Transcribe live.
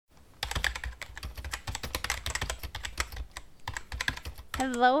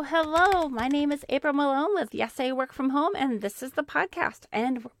Hello, hello. My name is April Malone with Yes, I Work From Home, and this is the podcast,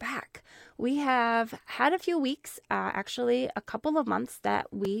 and we're back. We have had a few weeks, actually a couple of months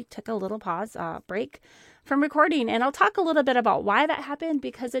that we took a little pause, break from recording, and I'll talk a little bit about why that happened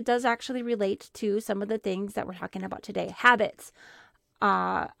because it does actually relate to some of the things that we're talking about today. Habits,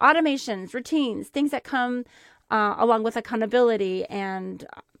 automations, routines, things that come along with accountability, and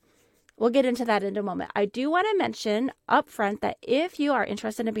we'll get into that in a moment. I do want to mention up front that if you are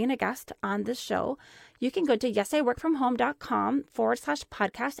interested in being a guest on this show, you can go to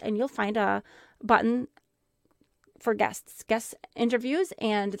yesiworkfromhome.com/podcast and you'll find a button for guest interviews.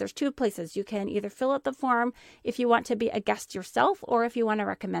 And there's two places. You can either fill out the form if you want to be a guest yourself, or if you want to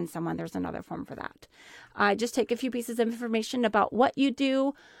recommend someone, there's another form for that. Just take a few pieces of information about what you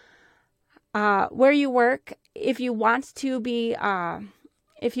do, where you work. If you want to be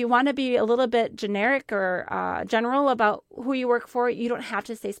a little bit generic or general about who you work for, you don't have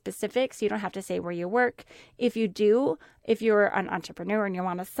to say specifics. You don't have to say where you work. If you do, if you're an entrepreneur and you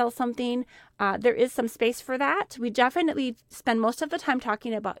want to sell something, there is some space for that. We definitely spend most of the time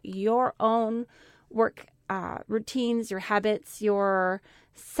talking about your own work routines, your habits, your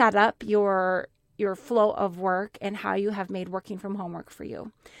setup, your flow of work, and how you have made working from home work for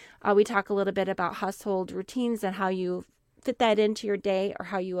you. We talk a little bit about household routines and how you fit that into your day or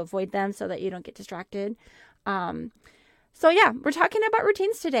how you avoid them so that you don't get distracted. We're talking about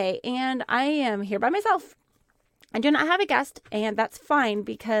routines today, and I am here by myself. I do not have a guest, and that's fine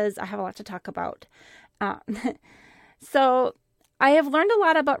because I have a lot to talk about. So I have learned a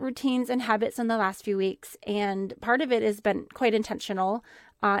lot about routines and habits in the last few weeks, and part of it has been quite intentional.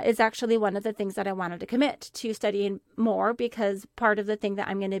 Is actually one of the things that I wanted to commit to studying more, because part of the thing that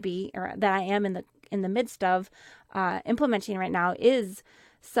I'm going to be, or that I am in the midst of implementing right now, is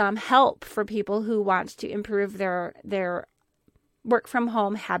some help for people who want to improve their work from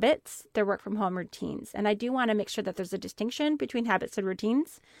home habits, their work from home routines. And I do want to make sure that there's a distinction between habits and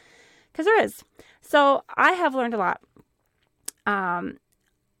routines, because there is. So I have learned a lot.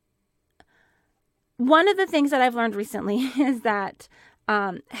 One of the things that I've learned recently is that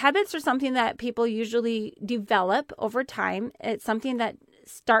habits are something that people usually develop over time. It's something that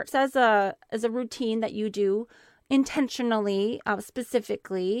starts as a routine that you do intentionally,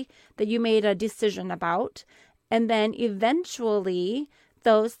 specifically, that you made a decision about. And then eventually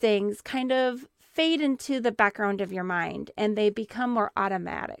those things kind of fade into the background of your mind and they become more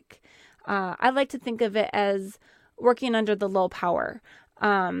automatic. I like to think of it as working under the low power.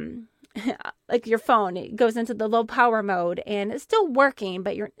 Like your phone, it goes into the low power mode and it's still working,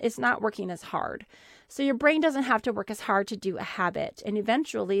 but it's not working as hard. So your brain doesn't have to work as hard to do a habit. And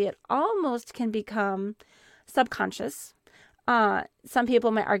eventually it almost can become subconscious. Some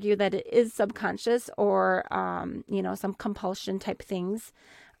people might argue that it is subconscious or, some compulsion type things.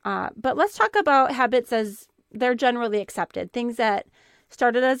 But let's talk about habits as they're generally accepted. Things that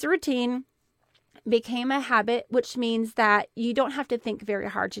started as a routine, became a habit, which means that you don't have to think very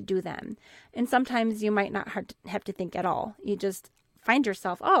hard to do them. And sometimes you might not have to think at all. You just find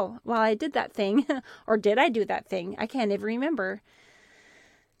yourself, oh, well, I did that thing. Or did I do that thing? I can't even remember.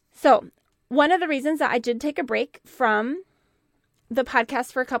 So one of the reasons that I did take a break from the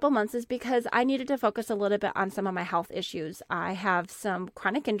podcast for a couple months is because I needed to focus a little bit on some of my health issues. I have some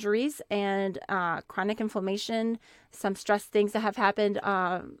chronic injuries and chronic inflammation, some stress things that have happened.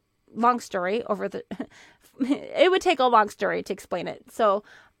 Long story it would take a long story to explain it. So,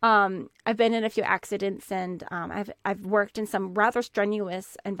 I've been in a few accidents and, I've worked in some rather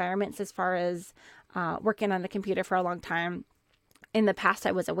strenuous environments as far as, working on the computer for a long time. In the past,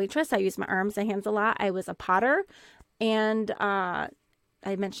 I was a waitress. I used my arms and hands a lot. I was a potter and, I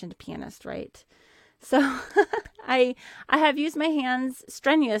mentioned pianist, right? So I have used my hands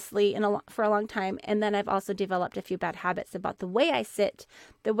strenuously for a long time. And then I've also developed a few bad habits about the way I sit,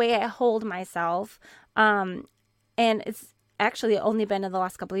 the way I hold myself. And it's actually only been in the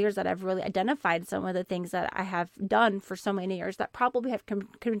last couple of years that I've really identified some of the things that I have done for so many years that probably have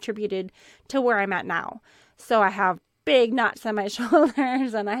contributed to where I'm at now. So I have big knots on my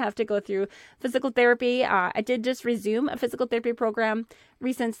shoulders and I have to go through physical therapy. I did just resume a physical therapy program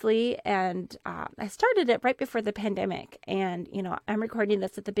recently and I started it right before the pandemic. And, I'm recording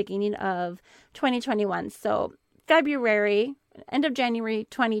this at the beginning of 2021. So February, end of January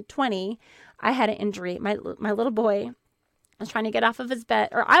 2020, I had an injury. My little boy was trying to get off of his bed,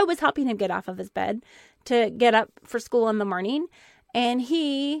 or I was helping him get off of his bed to get up for school in the morning. And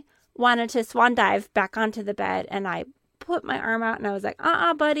he wanted to swan dive back onto the bed, and I put my arm out and I was like,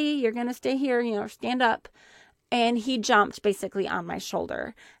 buddy, you're going to stay here, stand up. And he jumped basically on my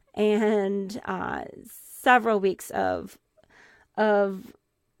shoulder, and several weeks of of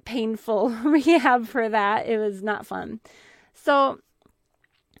painful rehab for that. It was not fun. So,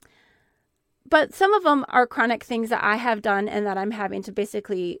 but some of them are chronic things that I have done and that I'm having to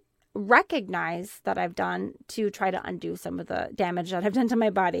basically recognize that I've done to try to undo some of the damage that I've done to my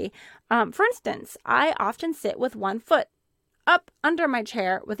body. For instance, I often sit with one foot up under my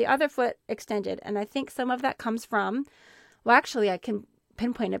chair with the other foot extended. And I think some of that comes from, well, actually, I can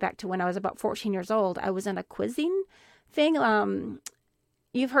pinpoint it back to when I was about 14 years old. I was in a quizzing thing.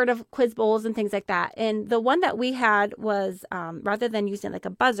 You've heard of quiz bowls and things like that. And the one that we had was, rather than using like a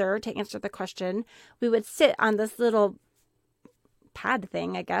buzzer to answer the question, we would sit on this little pad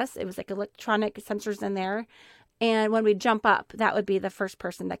thing, I guess. It was like electronic sensors in there. And when we jump up, that would be the first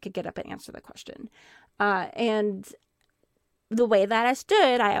person that could get up and answer the question. And the way that I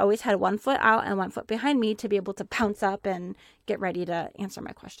stood, I always had one foot out and one foot behind me to be able to pounce up and get ready to answer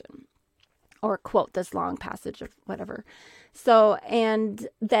my question or quote this long passage of whatever. So, and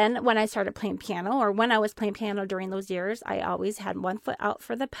then when I started playing piano, or when I was playing piano during those years, I always had one foot out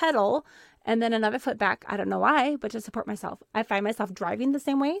for the pedal and then another foot back. I don't know why, but to support myself. I find myself driving the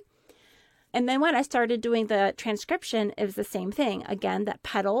same way. And then when I started doing the transcription, it was the same thing. Again, that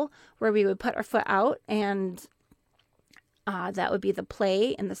pedal where we would put our foot out, and that would be the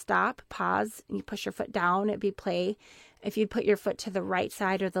play and the stop, pause. You push your foot down, it'd be play. If you put your foot to the right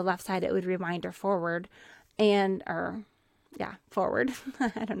side or the left side, it would reminder forward forward.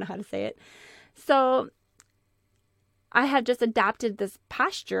 I don't know how to say it. So I have just adopted this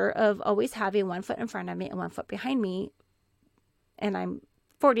posture of always having one foot in front of me and one foot behind me. And I'm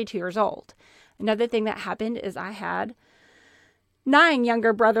 42 years old. Another thing that happened is I had 9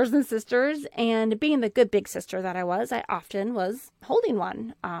 younger brothers and sisters, and being the good big sister that I was, I often was holding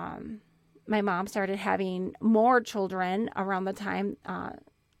one. My mom started having more children around the time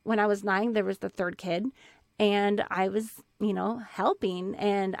when I was 9. There was the third kid, and I was, helping,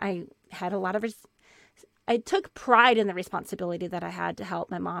 and I had a lot of I took pride in the responsibility that I had to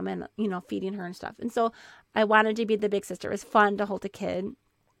help my mom and, feeding her and stuff. And so I wanted to be the big sister. It was fun to hold a kid.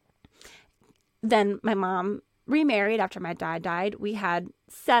 Then my mom remarried after my dad died. We had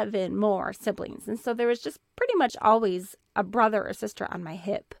 7 more siblings. And so there was just pretty much always a brother or sister on my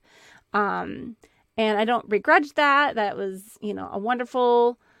hip. And I don't begrudge that. That was, a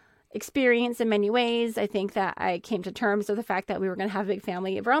wonderful experience in many ways. I think that I came to terms with the fact that we were going to have a big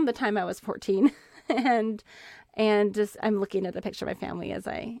family around the time I was 14. and just, I'm looking at the picture of my family as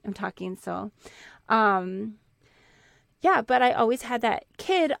I am talking. So, but I always had that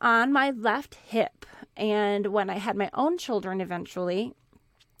kid on my left hip. And when I had my own children eventually,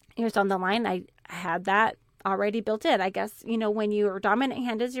 years down the line, I had that already built in. I guess, when your dominant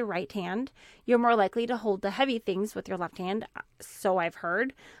hand is your right hand, you're more likely to hold the heavy things with your left hand. So I've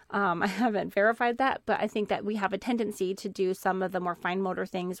heard. I haven't verified that, but I think that we have a tendency to do some of the more fine motor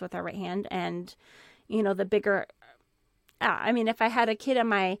things with our right hand. And, the bigger, if I had a kid on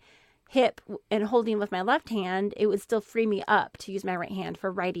my hip and holding with my left hand, it would still free me up to use my right hand for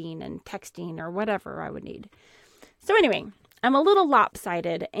writing and texting or whatever I would need. So anyway, I'm a little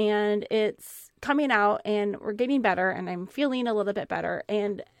lopsided, and it's coming out, and we're getting better, and I'm feeling a little bit better.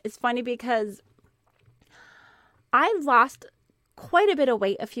 And it's funny because I lost quite a bit of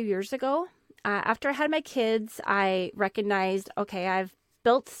weight a few years ago. After I had my kids, I recognized, okay, I've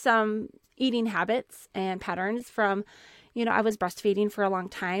built some eating habits and patterns from, I was breastfeeding for a long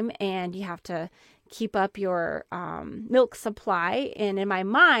time, and you have to keep up your milk supply. And in my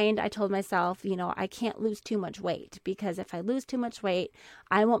mind, I told myself, I can't lose too much weight, because if I lose too much weight,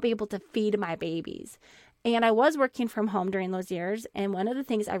 I won't be able to feed my babies. And I was working from home during those years. And one of the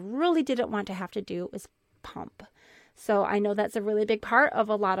things I really didn't want to have to do was pump. So I know that's a really big part of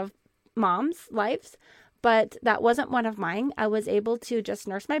a lot of moms' lives, but that wasn't one of mine. I was able to just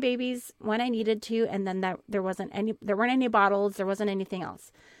nurse my babies when I needed to. And then there weren't any bottles. There wasn't anything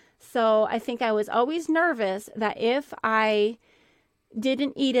else. So I think I was always nervous that if I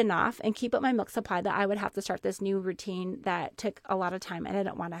didn't eat enough and keep up my milk supply, that I would have to start this new routine that took a lot of time and I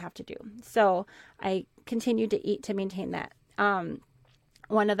didn't want to have to do. So I continued to eat to maintain that.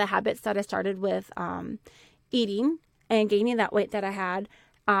 One of the habits that I started with eating and gaining that weight that I had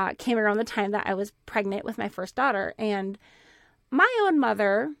came around the time that I was pregnant with my first daughter. And my own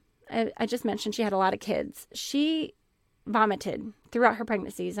mother, I just mentioned she had a lot of kids. She vomited throughout her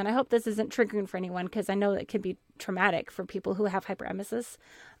pregnancies. And I hope this isn't triggering for anyone, because I know it can be traumatic for people who have hyperemesis.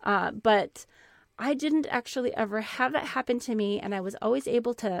 But I didn't actually ever have that happen to me. And I was always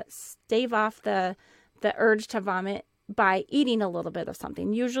able to stave off the urge to vomit by eating a little bit of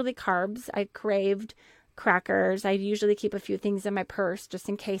something, usually carbs. I craved crackers. I'd usually keep a few things in my purse just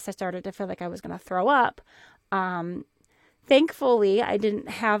in case I started to feel like I was going to throw up. Thankfully, I didn't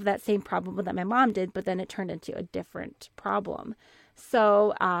have that same problem that my mom did, but then it turned into a different problem.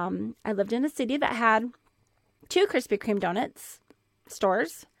 So I lived in a city that had 2 Krispy Kreme donuts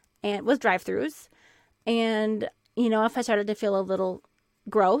stores and with drive-thrus. And, if I started to feel a little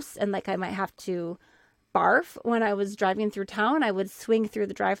gross and like I might have to barf when I was driving through town, I would swing through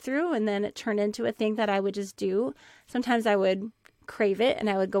the drive-thru, and then it turned into a thing that I would just do. Sometimes I would crave it and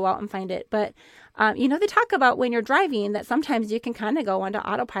I would go out and find it. But, they talk about when you're driving that sometimes you can kind of go onto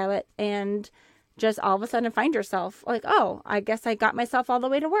autopilot and just all of a sudden find yourself like, oh, I guess I got myself all the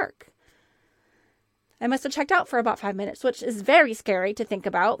way to work. I must have checked out for about 5 minutes, which is very scary to think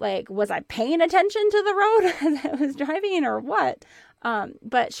about. Like, was I paying attention to the road as I was driving or what?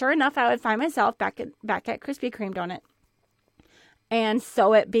 But sure enough, I would find myself back at Krispy Kreme donut. And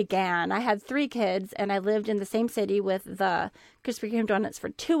so it began. I had 3 kids, and I lived in the same city with the Krispy Kreme donuts for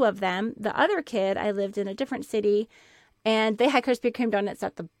 2 of them. The other kid, I lived in a different city, and they had Krispy Kreme donuts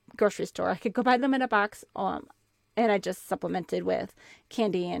at the grocery store. I could go buy them in a box, and I just supplemented with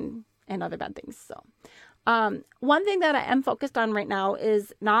candy and other bad things. So one thing that I am focused on right now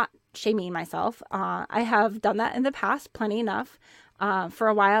is not shaming myself. I have done that in the past plenty enough. For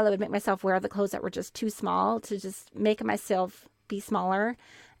a while, I would make myself wear the clothes that were just too small to just make myself be smaller.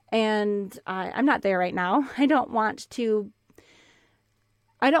 And I'm not there right now. I don't want to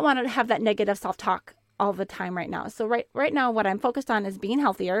have that negative self-talk all the time right now. So right now, what I'm focused on is being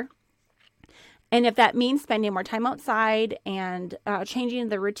healthier. And if that means spending more time outside and changing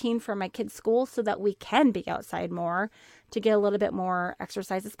the routine for my kids' school so that we can be outside more to get a little bit more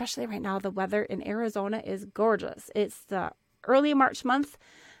exercise, especially right now, the weather in Arizona is gorgeous. It's the early March month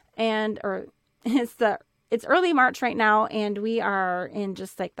it's early March right now, and we are in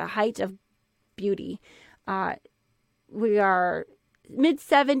just like the height of beauty. We are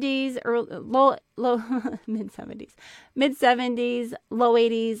mid-70s or low mid-70s, low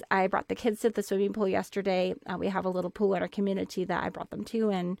 80s. I brought the kids to the swimming pool yesterday. We have a little pool in our community that I brought them to,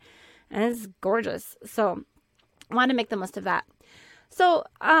 and it's gorgeous. So I want to make the most of that. So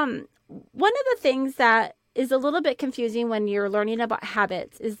one of the things that is a little bit confusing when you're learning about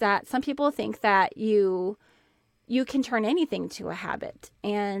habits is that some people think that you can turn anything to a habit.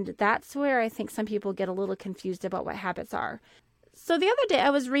 And that's where I think some people get a little confused about what habits are. So the other day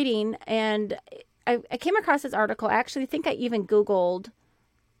I was reading and I came across this article. I actually think I even Googled,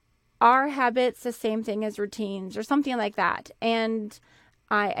 are habits the same thing as routines or something like that? And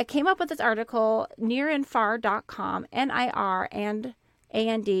I came up with this article, nearandfar.com,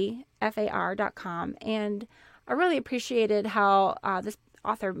 NIRandANDFAR.com. And I really appreciated how this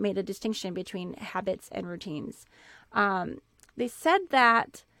author made a distinction between habits and routines. They said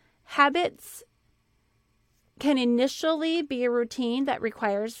that habits can initially be a routine that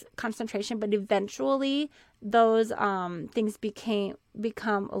requires concentration, but eventually those things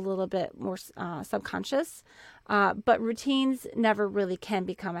become a little bit more subconscious. But routines never really can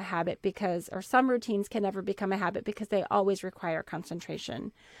become a habit some routines can never become a habit because they always require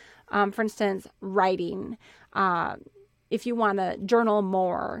concentration. For instance, writing. If you want to journal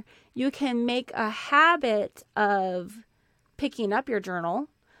more, you can make a habit of picking up your journal,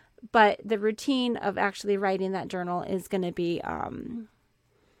 but the routine of actually writing that journal is going to be a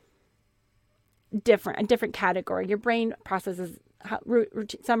different category. Your brain processes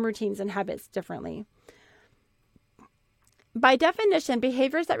some routines and habits differently. By definition,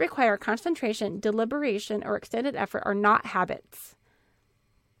 behaviors that require concentration, deliberation, or extended effort are not habits.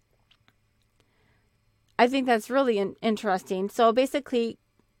 I think that's really interesting. So basically,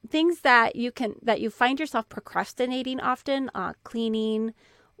 things that you find yourself procrastinating often, cleaning,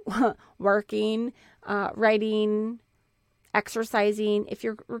 working, writing, exercising. If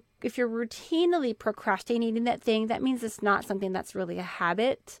you're routinely procrastinating that thing, that means it's not something that's really a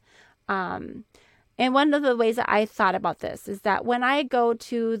habit. And one of the ways that I thought about this is that when I go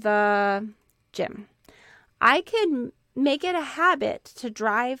to the gym, I can make it a habit to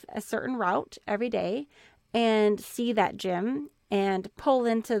drive a certain route every day and see that gym and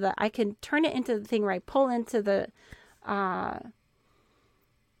I can turn it into the thing where I pull into the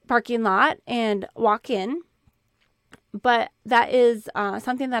parking lot and walk in. But that is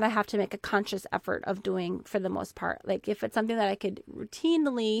something that I have to make a conscious effort of doing for the most part. Like if it's something that I could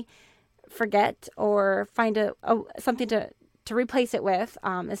routinely forget or find something to replace it with,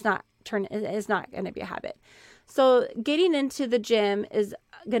 is not going to be a habit. So getting into the gym is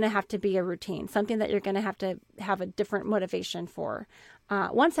going to have to be a routine, something that you're going to have a different motivation for.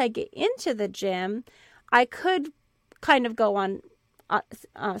 Once I get into the gym, I could kind of go on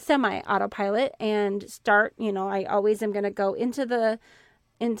semi-autopilot and start, I always am going to go into the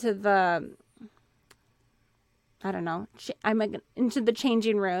I don't know, into the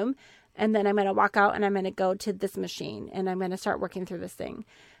changing room, and then I'm going to walk out and I'm going to go to this machine and I'm going to start working through this thing.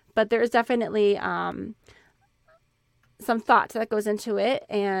 But there's definitely some thought that goes into it.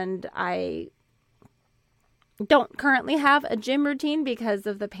 And I don't currently have a gym routine because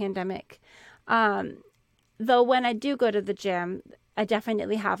of the pandemic. Though when I do go to the gym, I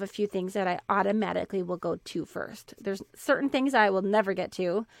definitely have a few things that I automatically will go to first. There's certain things I will never get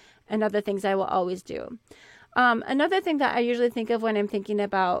to and other things I will always do. Another thing that I usually think of when I'm thinking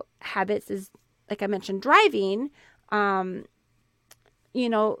about habits is, like I mentioned, driving.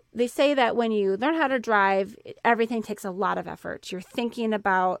 They say that when you learn how to drive, everything takes a lot of effort. You're thinking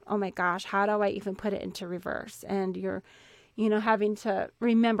about, oh my gosh, how do I even put it into reverse? And you're, having to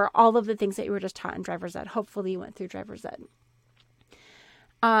remember all of the things that you were just taught in driver's ed. Hopefully you went through driver's ed.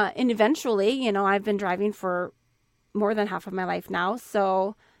 And eventually, I've been driving for more than half of my life now.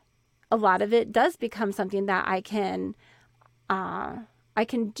 So a lot of it does become something that I can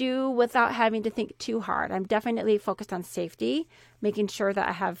do without having to think too hard. I'm definitely focused on safety, making sure that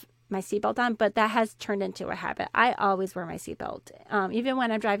I have my seatbelt on, but that has turned into a habit. I always wear my seatbelt. Even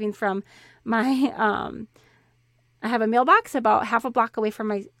when I'm driving from my, I have a mailbox about half a block away from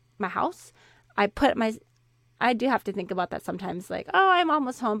my house. I do have to think about that sometimes, like, oh, I'm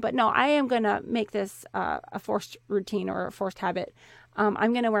almost home. But no, I am going to make this a forced routine or a forced habit. I'm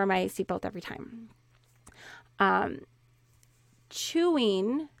going to wear my seatbelt every time.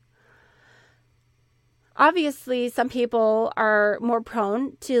 Chewing. Obviously, some people are more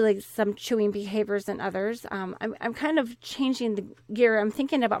prone to like some chewing behaviors than others. I'm kind of changing the gear. I'm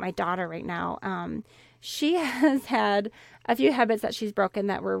thinking about my daughter right now. She has had a few habits that she's broken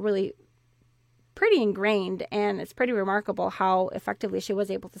that were really pretty ingrained, and it's pretty remarkable how effectively she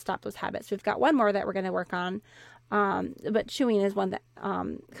was able to stop those habits. We've got one more that we're going to work on, but chewing is one that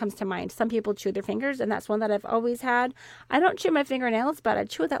comes to mind. Some people chew their fingers, and that's one that I've always had. I don't chew my fingernails, but I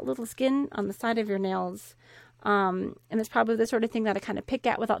chew that little skin on the side of your nails, and it's probably the sort of thing that I kind of pick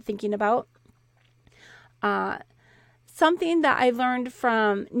at without thinking about. Something that I learned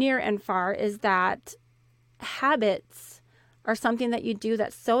from near and far is that habits are something that you do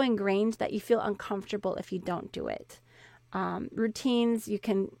that's so ingrained that you feel uncomfortable if you don't do it. Routines you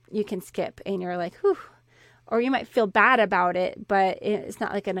can skip and you're like, whew, or you might feel bad about it, but it's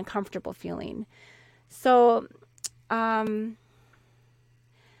not like an uncomfortable feeling. So the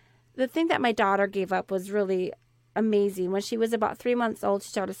thing that my daughter gave up was really amazing. When she was about 3 months old, she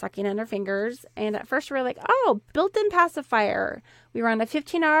started sucking on her fingers. And at first we were like, oh, built-in pacifier. We were on a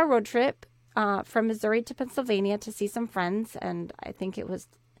 15-hour road trip from Missouri to Pennsylvania to see some friends, and I think it was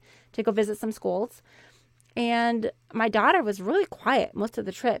to go visit some schools. And my daughter was really quiet most of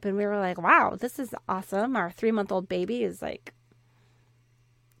the trip, and we were like, wow, this is awesome. Our 3-month-old baby is like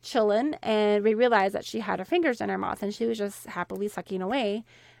chilling, and we realized that she had her fingers in her mouth, and she was just happily sucking away.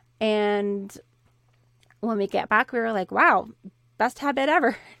 And when we get back, we were like, wow, best habit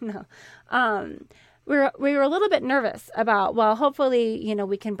ever. No. We were a little bit nervous about, well, hopefully,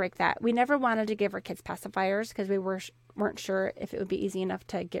 we can break that. We never wanted to give our kids pacifiers because we weren't sure if it would be easy enough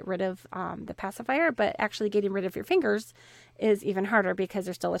to get rid of the pacifier, but actually getting rid of your fingers is even harder because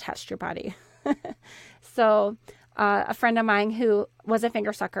they're still attached to your body. So a friend of mine who was a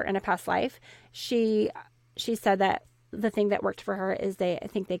finger sucker in a past life, she said that the thing that worked for her is I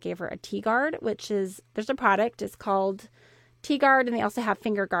think they gave her a T-Guard, there's a product, it's called T-Guard, and they also have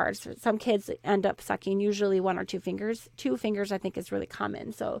finger guards. Some kids end up sucking usually 1 or 2 fingers. 2 fingers, I think, is really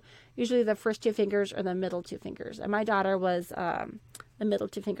common. So usually the first 2 fingers or the middle 2 fingers. And my daughter was the middle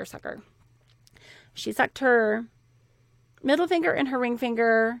 2 finger sucker. She sucked her middle finger and her ring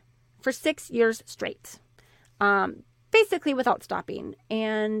finger for 6 years straight, basically without stopping.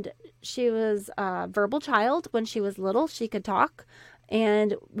 And she was a verbal child. When she was little, she could talk.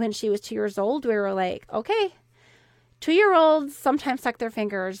 And when she was 2 years old, we were like, okay, 2-year-olds sometimes suck their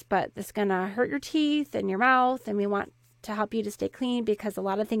fingers, but it's going to hurt your teeth and your mouth, and we want to help you to stay clean because a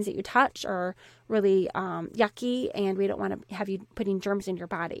lot of things that you touch are really yucky, and we don't want to have you putting germs in your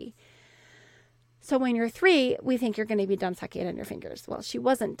body. So when you're 3, we think you're going to be done sucking on your fingers. Well, she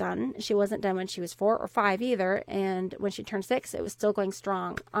wasn't done. She wasn't done when she was 4 or 5 either, and when she turned 6, it was still going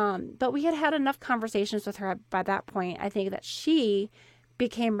strong. But we had enough conversations with her by that point, I think, that she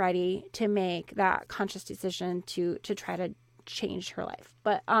became ready to make that conscious decision to try to change her life,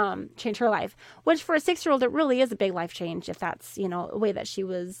 which for a 6-year-old, it really is a big life change if that's, a way that she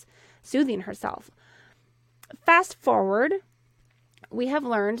was soothing herself. Fast forward, we have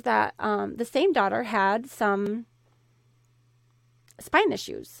learned that the same daughter had some spine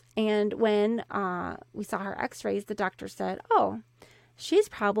issues. And when we saw her x-rays, the doctor said, oh, she's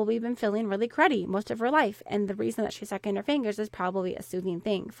probably been feeling really cruddy most of her life. And the reason that she's sucking her fingers is probably a soothing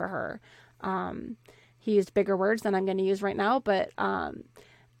thing for her. He used bigger words than I'm going to use right now, but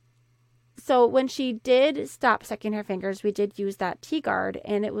so when she did stop sucking her fingers, we did use that T-guard,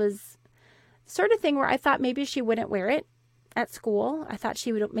 and it was sort of thing where I thought maybe she wouldn't wear it at school. I thought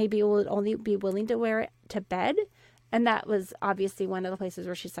she would only be willing to wear it to bed, and that was obviously one of the places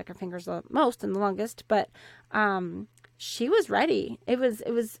where she sucked her fingers the most and the longest, but she was ready. It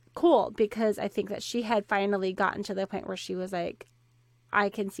was cool because I think that she had finally gotten to the point where she was like, I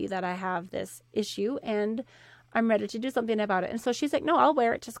can see that I have this issue and I'm ready to do something about it. And so she's like, no, I'll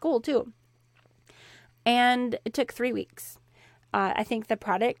wear it to school too. And it took 3 weeks. I think the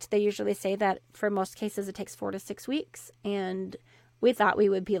product, they usually say that for most cases it takes 4 to 6 weeks. And we thought we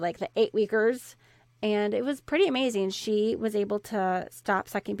would be like the 8-weekers. And it was pretty amazing. She was able to stop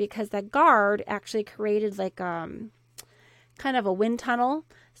sucking because that guard actually created like kind of a wind tunnel.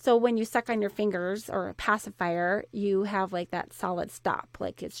 So when you suck on your fingers or a pacifier, you have like that solid stop.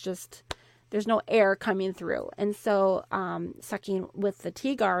 Like it's just, there's no air coming through. And so sucking with the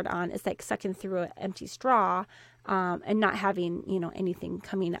T-guard on is like sucking through an empty straw and not having, anything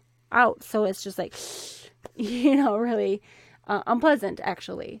coming out. So it's just like, really unpleasant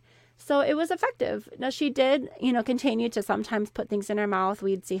actually. So it was effective. Now she did, continue to sometimes put things in her mouth.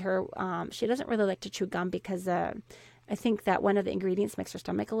 We'd see her, she doesn't really like to chew gum because I think that one of the ingredients makes her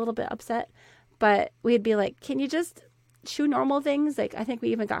stomach a little bit upset. But we'd be like, can you just chew normal things? Like, I think we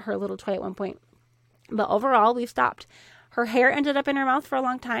even got her a little toy at one point. But overall, we've stopped. Her hair ended up in her mouth for a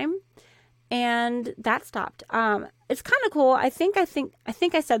long time, and that stopped. It's kind of cool. I think I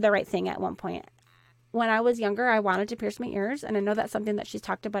said the right thing at one point. When I was younger, I wanted to pierce my ears, and I know that's something that she's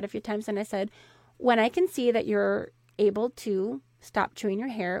talked about a few times. And I said, when I can see that you're able to stop chewing your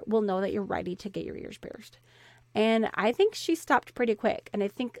hair, we'll know that you're ready to get your ears pierced. And I think she stopped pretty quick. And I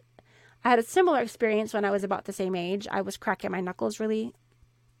think I had a similar experience when I was about the same age. I was cracking my knuckles really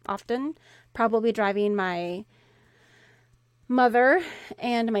often, probably driving my mother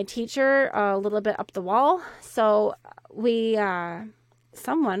and my teacher a little bit up the wall. So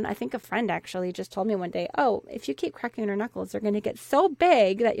someone, I think a friend actually, just told me one day, oh, if you keep cracking your knuckles, they're going to get so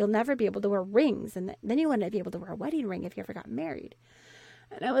big that you'll never be able to wear rings. And then you wouldn't be able to wear a wedding ring if you ever got married.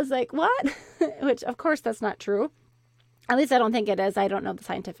 And I was like, what? Which, of course, that's not true. At least I don't think it is. I don't know the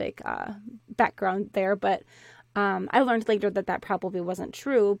scientific background there. But I learned later that probably wasn't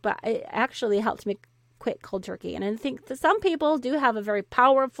true. But it actually helped me quit cold turkey. And I think that some people do have a very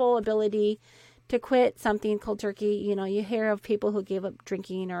powerful ability to quit something cold turkey. You hear of people who gave up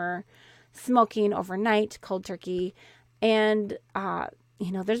drinking or smoking overnight cold turkey. And,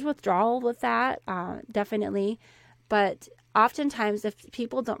 there's withdrawal with that, definitely. But oftentimes, if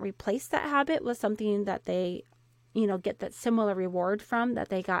people don't replace that habit with something that they, get that similar reward from that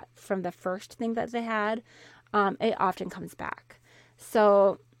they got from the first thing that they had, it often comes back.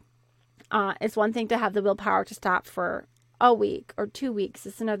 So it's one thing to have the willpower to stop for a week or 2 weeks.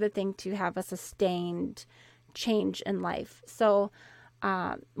 It's another thing to have a sustained change in life. So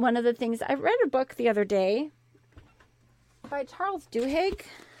one of the things, I read a book the other day by Charles Duhigg,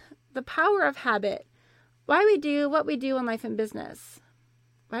 The Power of Habit. Why we do what we do in life and business.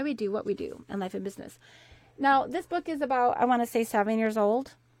 Why we do what we do in life and business. Now, this book is about, I want to say 7 years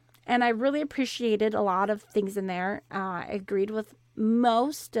old. And I really appreciated a lot of things in there. I agreed with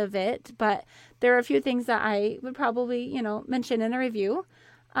most of it. But there are a few things that I would probably, mention in a review.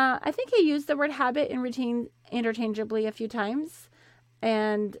 I think he used the word habit and routine interchangeably a few times.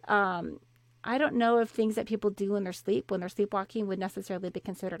 And I don't know if things that people do when they're sleepwalking, would necessarily be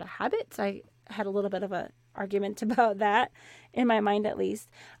considered a habit. So I had a little bit of an argument about that in my mind, at least.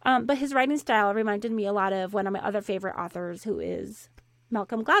 But his writing style reminded me a lot of one of my other favorite authors, who is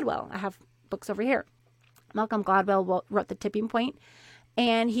Malcolm Gladwell. I have books over here. Malcolm Gladwell wrote The Tipping Point,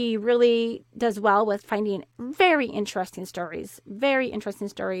 and he really does well with finding very interesting stories,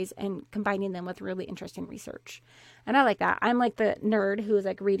 and combining them with really interesting research. And I like that. I'm like the nerd who is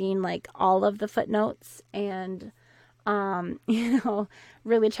like reading like all of the footnotes and,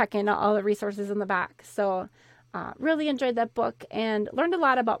 really checking out all the resources in the back. So really enjoyed that book and learned a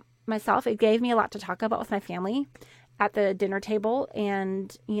lot about myself. It gave me a lot to talk about with my family at the dinner table.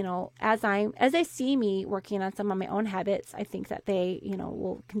 And, as they see me working on some of my own habits, I think that they,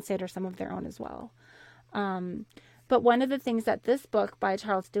 will consider some of their own as well. But one of the things that this book by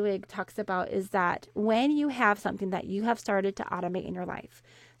Charles Duhigg talks about is that when you have something that you have started to automate in your life.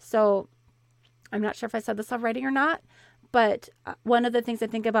 So I'm not sure if I said this already or not, but one of the things I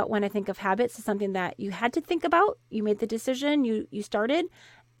think about when I think of habits is something that you had to think about. You made the decision, you started,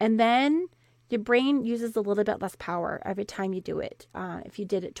 and then your brain uses a little bit less power every time you do it. If you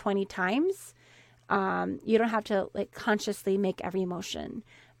did it 20 times, you don't have to like consciously make every motion.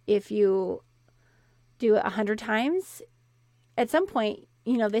 If you do it 100 times, at some point,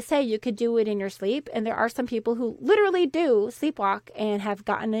 they say you could do it in your sleep. And there are some people who literally do sleepwalk and have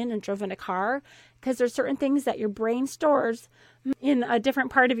gotten in and driven a car, because there's certain things that your brain stores in a different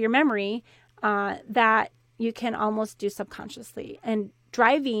part of your memory that you can almost do subconsciously. And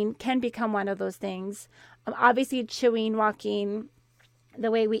driving can become one of those things. Obviously, chewing, walking,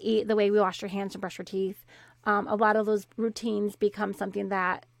 the way we eat, the way we wash our hands and brush our teeth, a lot of those routines become something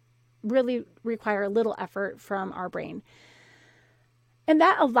that really require little effort from our brain. And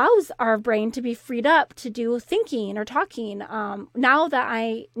that allows our brain to be freed up to do thinking or talking. Now that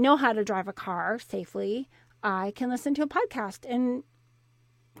I know how to drive a car safely, I can listen to a podcast and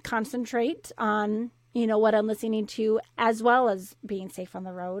concentrate on, what I'm listening to, as well as being safe on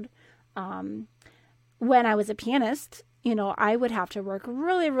the road. When I was a pianist, I would have to work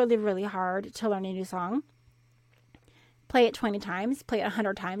really, really, really hard to learn a new song. Play it 20 times, play it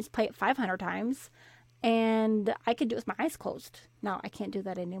 100 times, play it 500 times. And I could do it with my eyes closed. Now, I can't do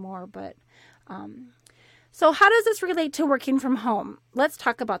that anymore. But so how does this relate to working from home? Let's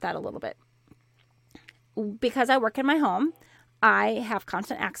talk about that a little bit. Because I work in my home, I have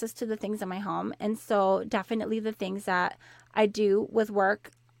constant access to the things in my home. And so definitely the things that I do with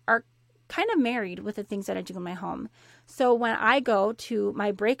work are kind of married with the things that I do in my home. So when I go to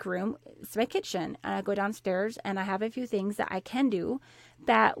my break room, it's my kitchen, and I go downstairs and I have a few things that I can do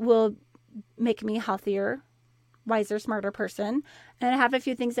that will make me a healthier, wiser, smarter person. And I have a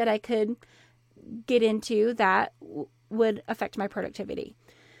few things that I could get into that would affect my productivity.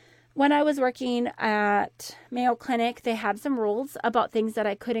 When I was working at Mayo Clinic, they had some rules about things that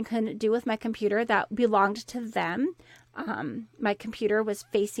I could and couldn't do with my computer that belonged to them. My computer was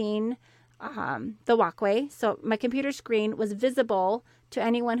facing the walkway. So my computer screen was visible to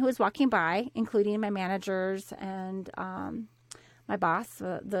anyone who was walking by, including my managers and my boss,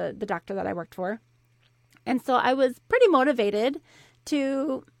 the doctor that I worked for. And so I was pretty motivated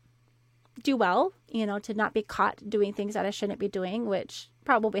to do well, to not be caught doing things that I shouldn't be doing, which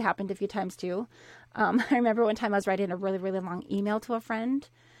probably happened a few times too. I remember one time I was writing a really, really long email to a friend,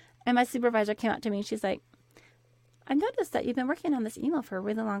 and my supervisor came up to me and she's like, "I noticed that you've been working on this email for a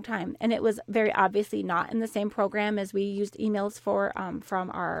really long time." And it was very obviously not in the same program as we used emails for,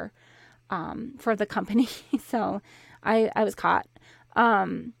 from our, for the company. So I was caught.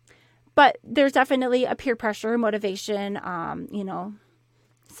 But there's definitely a peer pressure, motivation,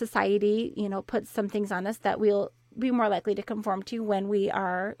 society, puts some things on us that we'll be more likely to conform to when we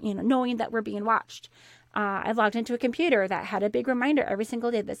are, knowing that we're being watched. I logged into a computer that had a big reminder every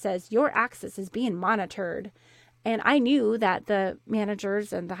single day that says your access is being monitored. And I knew that the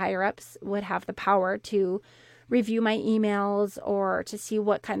managers and the higher ups would have the power to review my emails or to see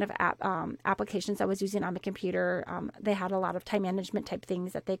what kind of applications I was using on the computer. They had a lot of time management type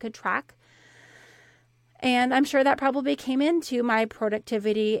things that they could track. And I'm sure that probably came into my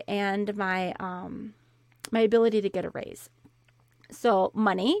productivity and my my ability to get a raise. So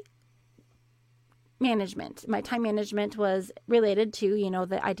money management, my time management was related to,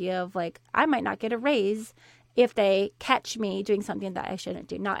 the idea of like, I might not get a raise if they catch me doing something that I shouldn't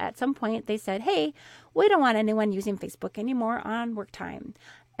do. Now, at some point, they said, hey, we don't want anyone using Facebook anymore on work time.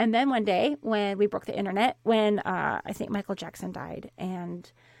 And then one day when we broke the internet, when I think Michael Jackson died, and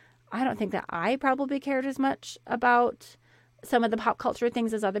I don't think that I probably cared as much about some of the pop culture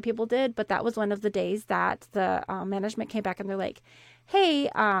things as other people did, but that was one of the days that the management came back and they're like, hey,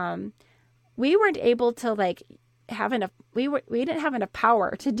 we weren't able to like have enough, we didn't have enough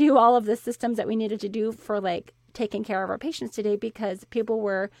power to do all of the systems that we needed to do for like taking care of our patients today, because people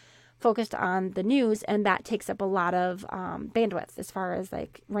were focused on the news, and that takes up a lot of bandwidth as far as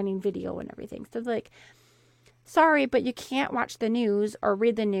like running video and everything. So like, sorry, but you can't watch the news or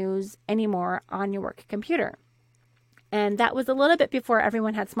read the news anymore on your work computer. And that was a little bit before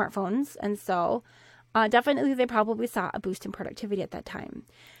everyone had smartphones. And so definitely they probably saw a boost in productivity at that time.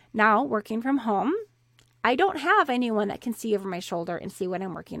 Now, working from home, I don't have anyone that can see over my shoulder and see what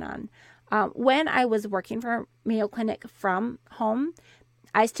I'm working on. When I was working for Mayo Clinic from home,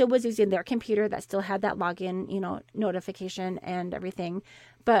 I still was using their computer that still had that login, notification and everything.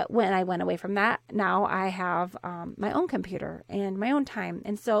 But when I went away from that, now I have my own computer and my own time.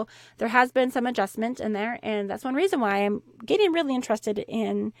 And so there has been some adjustment in there. And that's one reason why I'm getting really interested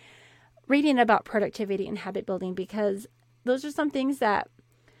in reading about productivity and habit building, because those are some things that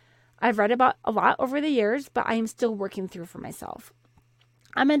I've read about a lot over the years, but I am still working through for myself.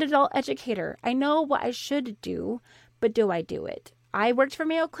 I'm an adult educator. I know what I should do, but do I do it? I worked for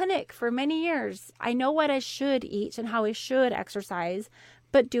Mayo Clinic for many years. I know what I should eat and how I should exercise,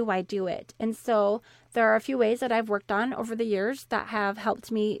 but do I do it? And so there are a few ways that I've worked on over the years that have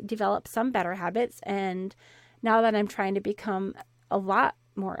helped me develop some better habits. And now that I'm trying to become a lot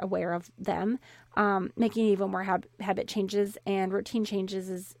more aware of them, making even more habit changes and routine changes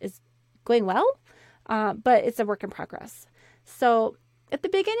is going well, but it's a work in progress. So at the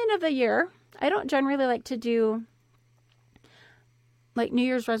beginning of the year, I don't generally like to do like New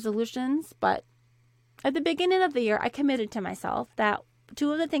Year's resolutions, but at the beginning of the year, I committed to myself that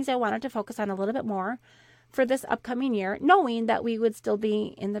 2 of the things I wanted to focus on a little bit more for this upcoming year, knowing that we would still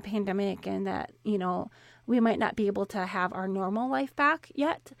be in the pandemic and that, we might not be able to have our normal life back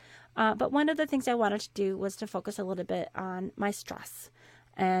yet. But one of the things I wanted to do was to focus a little bit on my stress.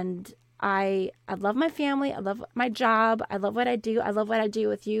 And I love my family. I love my job. I love what I do. I love what I do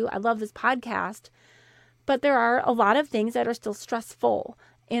with you. I love this podcast. But there are a lot of things that are still stressful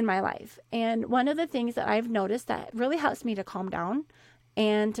in my life. And one of the things that I've noticed that really helps me to calm down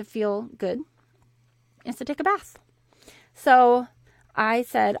and to feel good is to take a bath. So I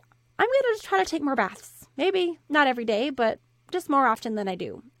said, I'm going to try to take more baths. Maybe not every day, but just more often than I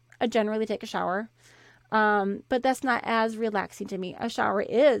do. I generally take a shower, but that's not as relaxing to me. A shower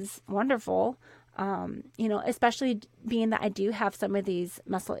is wonderful, especially being that I do have some of these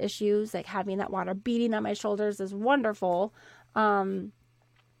muscle issues, like having that water beating on my shoulders is wonderful. Another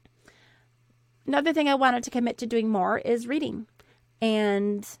thing I wanted to commit to doing more is reading.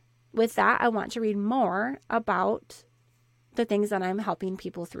 And with that, I want to read more about the things that I'm helping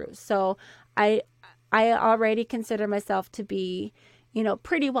people through. So I already consider myself to be,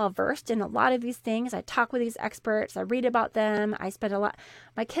 pretty well versed in a lot of these things. I talk with these experts. I read about them. I spend a lot.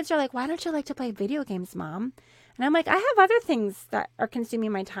 My kids are like, why don't you like to play video games, Mom? And I'm like, I have other things that are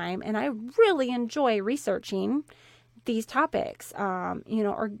consuming my time. And I really enjoy researching these topics,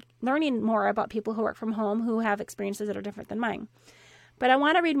 or learning more about people who work from home who have experiences that are different than mine. But I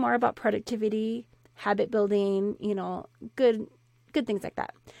want to read more about productivity, habit building, good things like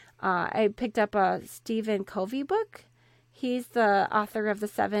that. I picked up a Stephen Covey book. He's the author of The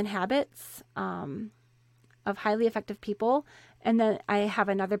 7 Habits of Highly Effective People. And then I have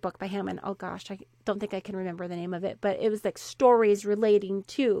another book by him, and oh gosh, I don't think I can remember the name of it, but it was like stories relating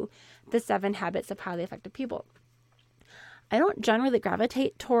to the 7 Habits of Highly Effective People. I don't generally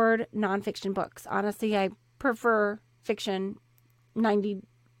gravitate toward nonfiction books. Honestly, I prefer fiction 99%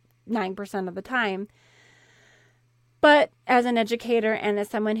 of the time. But as an educator and as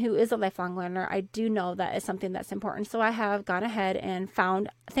someone who is a lifelong learner, I do know that is something that's important. So I have gone ahead and found,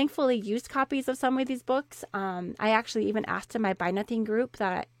 thankfully, used copies of some of these books. I actually even asked in my Buy Nothing group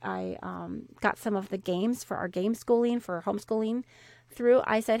that I got some of the games for our game schooling, for homeschooling through.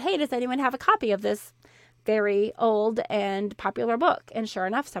 I said, hey, does anyone have a copy of this very old and popular book? And sure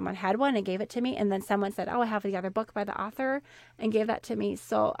enough, someone had one and gave it to me. And then someone said, oh, I have the other book by the author, and gave that to me.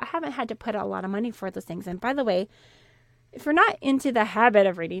 So I haven't had to put a lot of money for those things. And by the way, if you're not into the habit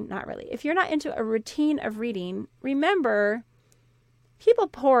of reading, not really, if you're not into a routine of reading, remember, people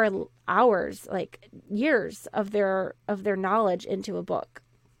pour hours, like years of their knowledge into a book.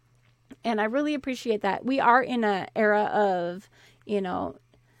 And I really appreciate that. We are in an era of,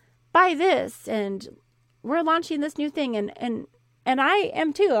 buy this and we're launching this new thing. And I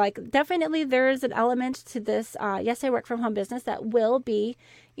am too. Like, definitely there is an element to this. Yes, I work from home business that will be,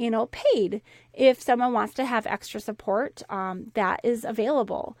 paid if someone wants to have extra support, that is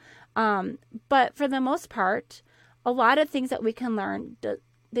available. But for the most part, a lot of things that we can learn,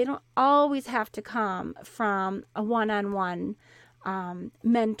 they don't always have to come from a one-on-one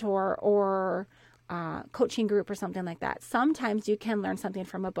mentor or coaching group or something like that. Sometimes you can learn something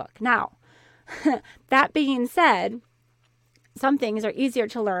from a book. Now, that being said, some things are easier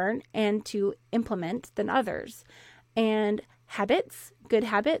to learn and to implement than others. And habits, good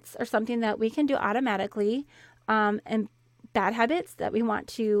habits, are something that we can do automatically. And bad habits that we want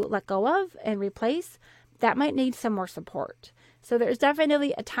to let go of and replace, that might need some more support. So there's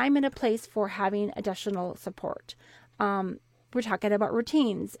definitely a time and a place for having additional support. We're talking about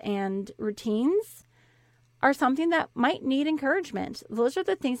routines, and routines are something that might need encouragement. Those are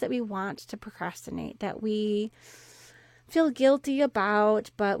the things that we want to procrastinate, that we feel guilty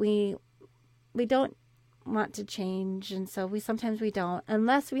about, but we don't want to change. And so sometimes we don't,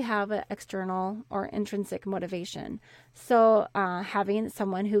 unless we have an external or intrinsic motivation. So having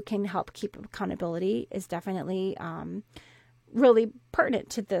someone who can help keep accountability is definitely really pertinent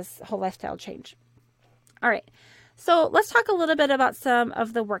to this whole lifestyle change. All right. So let's talk a little bit about some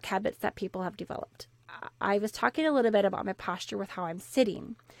of the work habits that people have developed. I was talking a little bit about my posture with how I'm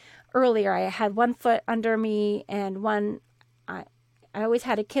sitting. Earlier, I had one foot under me and one I always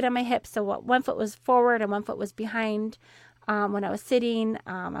had a kid on my hip, so one foot was forward and one foot was behind. When I was sitting,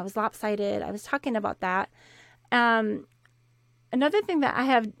 I was lopsided. I was talking about that. Another thing that I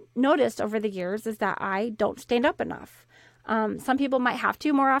have noticed over the years is that I don't stand up enough. Some people might have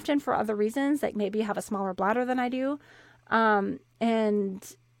to more often for other reasons, like maybe have a smaller bladder than I do,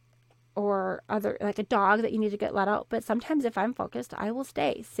 or other, like a dog that you need to get let out. But sometimes if I'm focused, I will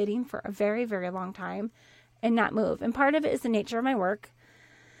stay sitting for a very, very long time and not move. And part of it is the nature of my work.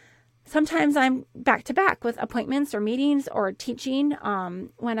 Sometimes I'm back to back with appointments or meetings or teaching.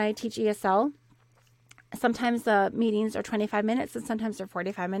 When I teach ESL, sometimes the meetings are 25 minutes and sometimes they're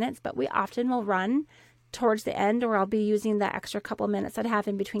 45 minutes, but we often will run towards the end, or I'll be using the extra couple of minutes that I have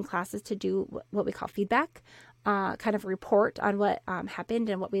in between classes to do what we call feedback, kind of report on what happened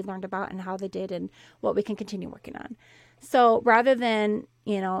and what we learned about and how they did and what we can continue working on. So rather than,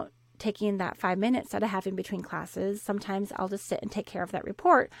 taking that 5 minutes that I have in between classes, sometimes I'll just sit and take care of that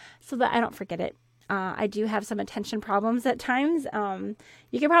report so that I don't forget it. I do have some attention problems at times.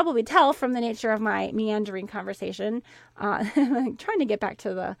 You can probably tell from the nature of my meandering conversation. I'm trying to get back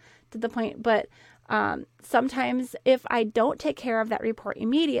to the point, but sometimes if I don't take care of that report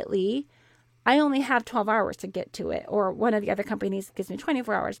immediately, I only have 12 hours to get to it, or one of the other companies gives me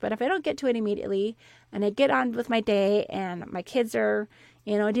 24 hours. But if I don't get to it immediately and I get on with my day and my kids are,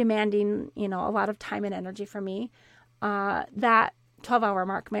 demanding, a lot of time and energy from me, that 12-hour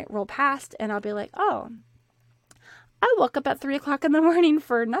mark might roll past and I'll be like, oh, I woke up at 3 o'clock in the morning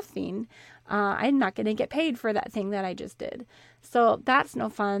for nothing. I'm not going to get paid for that thing that I just did. So that's no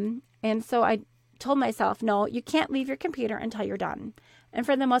fun. And so I told myself, no, you can't leave your computer until you're done. And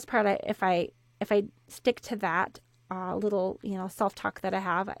for the most part, if I stick to that little, self-talk that I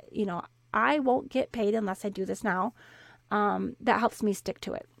have, I won't get paid unless I do this now. That helps me stick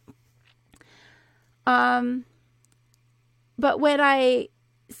to it. But when I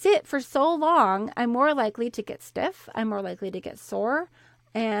sit for so long, I'm more likely to get stiff. I'm more likely to get sore,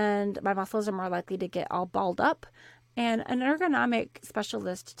 and my muscles are more likely to get all balled up. And an ergonomic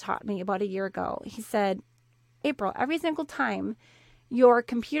specialist taught me about a year ago. He said, April, every single time your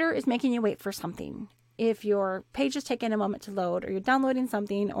computer is making you wait for something, if your page is taking a moment to load, or you're downloading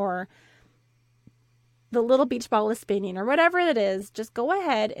something, or the little beach ball is spinning, or whatever it is, just go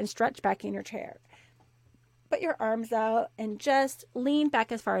ahead and stretch back in your chair. Put your arms out and just lean back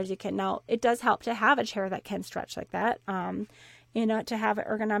as far as you can. Now, it does help to have a chair that can stretch like that. To have an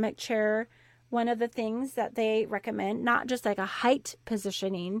ergonomic chair, one of the things that they recommend, not just like a height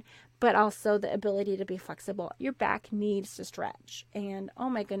positioning, but also the ability to be flexible. Your back needs to stretch. And oh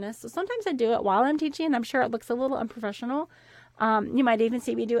my goodness. So sometimes I do it while I'm teaching. I'm sure it looks a little unprofessional. You might even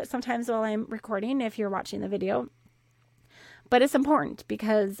see me do it sometimes while I'm recording if you're watching the video. But it's important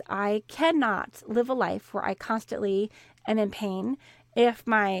because I cannot live a life where I constantly am in pain. If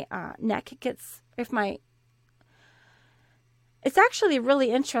my it's actually really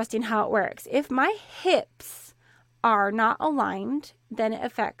interesting how it works. If my hips are not aligned, then it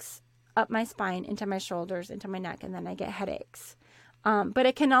affects up my spine, into my shoulders, into my neck, and then I get headaches. But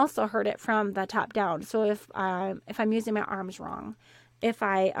it can also hurt it from the top down. So if I'm using my arms wrong, if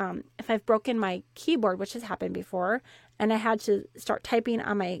I've broken my keyboard, which has happened before, and I had to start typing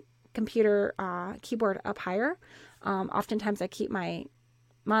on my computer keyboard up higher, oftentimes I keep my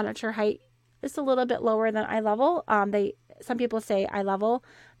monitor height just a little bit lower than eye level. Some people say eye level.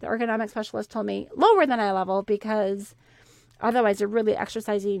 The ergonomic specialist told me lower than eye level because otherwise you're really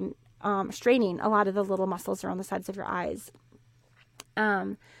exercising, straining a lot of the little muscles around the sides of your eyes.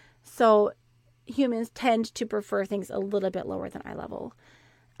 So humans tend to prefer things a little bit lower than eye level.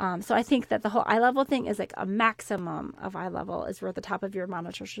 So I think that the whole eye level thing is like a maximum of eye level is where the top of your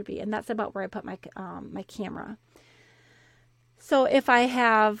monitor should be. And that's about where I put my camera. So if I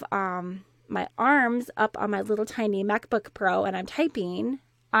have my arms up on my little tiny MacBook Pro and I'm typing,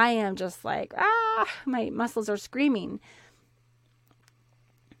 I am just like, my muscles are screaming.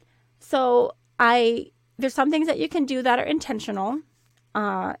 So there's some things that you can do that are intentional.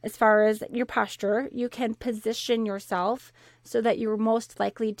 As far as your posture, you can position yourself so that you're most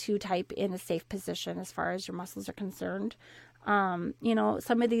likely to type in a safe position as far as your muscles are concerned. Some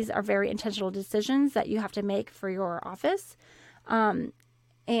of these are very intentional decisions that you have to make for your office.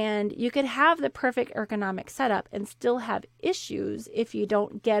 And you could have the perfect ergonomic setup and still have issues if you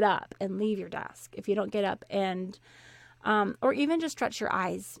don't get up and leave your desk, if you don't get up and or even just stretch your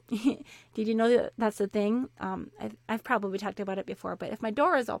eyes. Did you know that that's the thing? I've probably talked about it before, but if my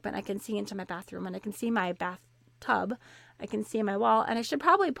door is open, I can see into my bathroom and I can see my bathtub. I can see my wall, and I should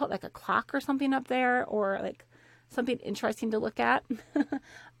probably put like a clock or something up there, or like something interesting to look at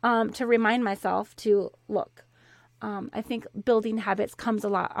to remind myself to look. I think building habits comes a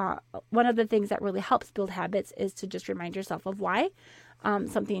lot. One of the things that really helps build habits is to just remind yourself of why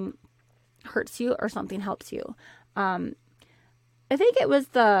something hurts you or something helps you. I think it was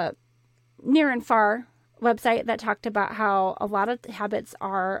the Near and Far website that talked about how a lot of habits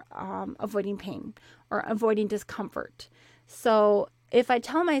are avoiding pain or avoiding discomfort. So if I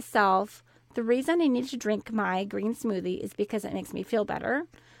tell myself the reason I need to drink my green smoothie is because it makes me feel better,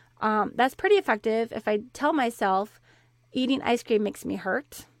 that's pretty effective. If I tell myself eating ice cream makes me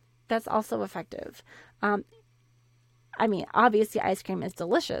hurt, that's also effective. I mean, obviously ice cream is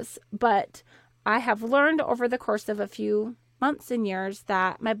delicious, but I have learned over the course of a few months and years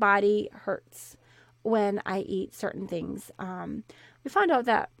that my body hurts when I eat certain things. We found out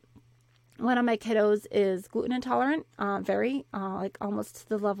that one of my kiddos is gluten intolerant, like almost to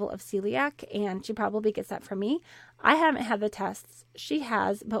the level of celiac, and she probably gets that from me. I haven't had the tests. She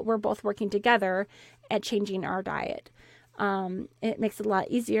has, but we're both working together at changing our diet. It makes it a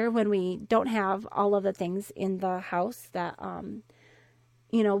lot easier when we don't have all of the things in the house that,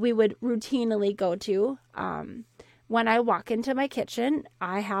 we would routinely go to. When I walk into my kitchen,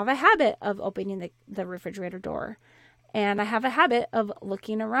 I have a habit of opening the refrigerator door. And I have a habit of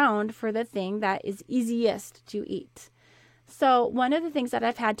looking around for the thing that is easiest to eat. So one of the things that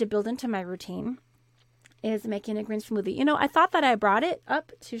I've had to build into my routine is making a green smoothie. I thought that I brought it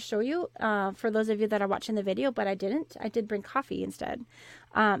up to show you for those of you that are watching the video, but I didn't. I did bring coffee instead.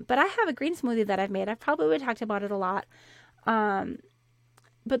 But I have a green smoothie that I've made. I've probably talked about it a lot.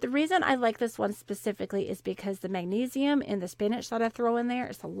 But the reason I like this one specifically is because the magnesium in the spinach that I throw in there,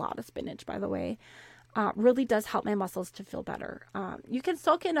 it's a lot of spinach, by the way, really does help my muscles to feel better. You can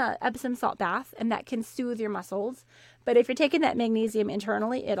soak in a Epsom salt bath, and that can soothe your muscles. But if you're taking that magnesium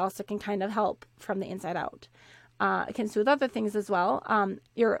internally, it also can kind of help from the inside out. It can soothe other things as well. I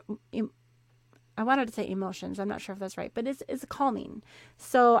wanted to say emotions. I'm not sure if that's right, but it's calming.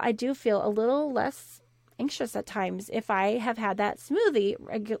 So I do feel a little less anxious at times if I have had that smoothie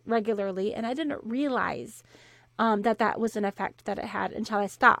regularly, and I didn't realize that was an effect that it had until I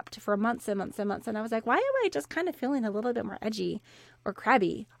stopped for months and months and months. And I was like, why am I just kind of feeling a little bit more edgy or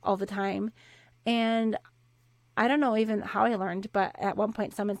crabby all the time? And I don't know even how I learned, but at one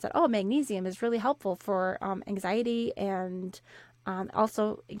point someone said, oh, magnesium is really helpful for anxiety, and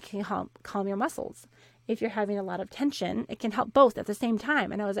also it can help calm your muscles. If you're having a lot of tension, it can help both at the same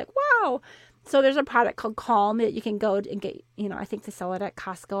time. And I was like, wow. So there's a product called Calm that you can go and get, I think they sell it at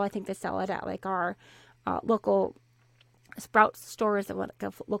Costco. I think they sell it at like our local Sprouts stores at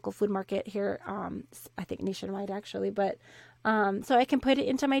a local food market here. I think nationwide actually, but so I can put it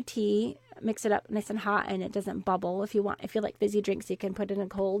into my tea, mix it up nice and hot, and it doesn't bubble. If you like fizzy drinks, you can put it in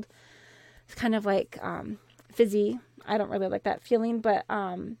cold. It's kind of like fizzy. I don't really like that feeling, but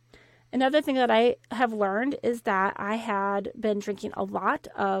another thing that I have learned is that I had been drinking a lot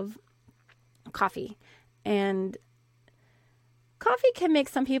of coffee, and coffee can make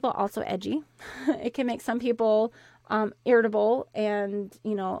some people also edgy. It can make some people irritable and,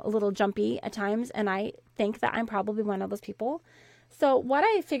 a little jumpy at times. And I think that I'm probably one of those people. So what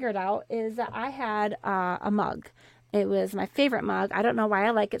I figured out is that I had a mug. It was my favorite mug. I don't know why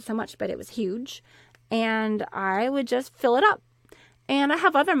I like it so much, but it was huge. And I would just fill it up. And I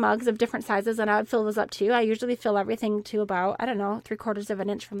have other mugs of different sizes, and I would fill those up too. I usually fill everything to about, 3/4 of an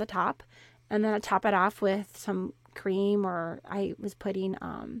inch from the top. And then I top it off with some cream, or I was putting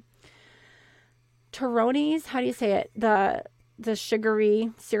Torrone's, how do you say it? The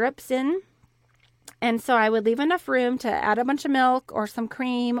sugary syrups in. And so I would leave enough room to add a bunch of milk or some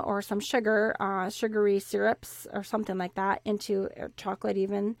cream or some sugar, sugary syrups or something like that into chocolate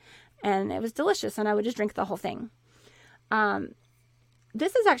even. And it was delicious. And I would just drink the whole thing.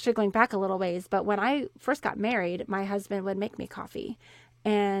 This is actually going back a little ways, but when I first got married, my husband would make me coffee.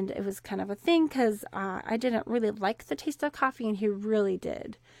 And it was kind of a thing because I didn't really like the taste of coffee, and he really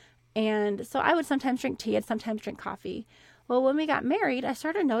did. And so I would sometimes drink tea and sometimes drink coffee. Well, when we got married, I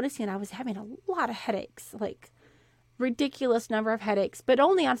started noticing I was having a lot of headaches, like ridiculous number of headaches, but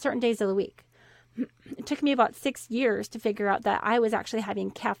only on certain days of the week. It took me about 6 years to figure out that I was actually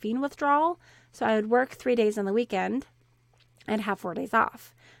having caffeine withdrawal. So I would work 3 days on the weekend and have 4 days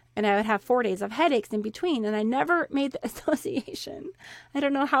off. And I would have 4 days of headaches in between. And I never made the association. I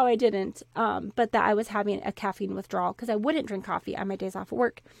don't know how I didn't, but that I was having a caffeine withdrawal because I wouldn't drink coffee on my days off of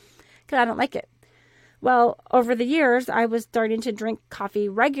work because I don't like it. Well, over the years, I was starting to drink coffee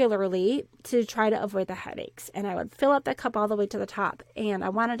regularly to try to avoid the headaches. And I would fill up the cup all the way to the top. And I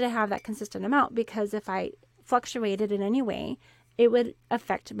wanted to have that consistent amount because if I fluctuated in any way, it would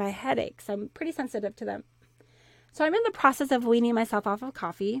affect my headaches. I'm pretty sensitive to them. So I'm in the process of weaning myself off of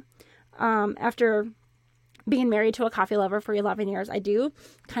coffee. After being married to a coffee lover for 11 years, I do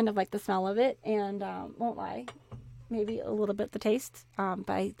kind of like the smell of it, and won't lie, maybe a little bit the taste, but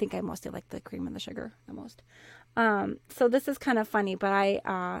I think I mostly like the cream and the sugar the most. So this is kind of funny, but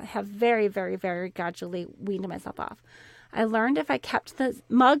I have very, very, very gradually weaned myself off. I learned if I kept the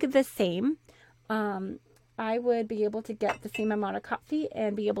mug the same, I would be able to get the same amount of coffee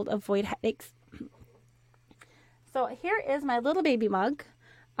and be able to avoid headaches. So here is my little baby mug.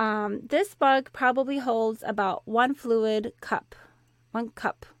 This mug probably holds about one cup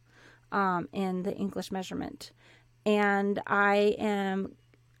in the English measurement. And I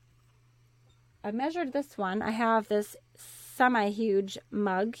measured this one. I have this semi-huge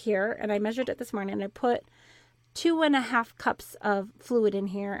mug here, and I measured it this morning, and I put 2.5 cups of fluid in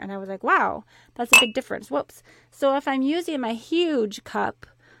here, and I was like, wow, that's a big difference. Whoops. So if I'm using my huge cup,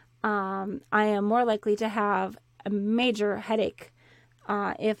 I am more likely to have a major headache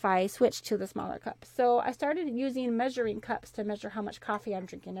if I switch to the smaller cup. So I started using measuring cups to measure how much coffee I'm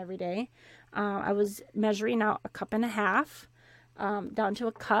drinking every day. I was measuring out 1.5 cups down to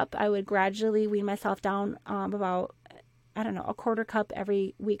a cup. I would gradually wean myself down about, a quarter cup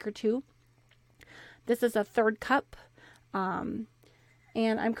every week or two. This is a third cup. And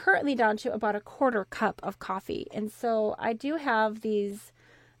I'm currently down to about 1/4 cup of coffee. And so I do have these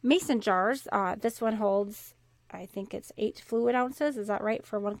mason jars. This one holds, I think it's 8 fluid ounces. Is that right,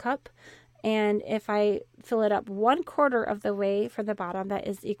 for 1 cup? And if I fill it up 1/4 of the way from the bottom, that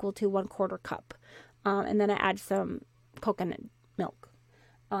is equal to 1/4 cup. And then I add some coconut milk.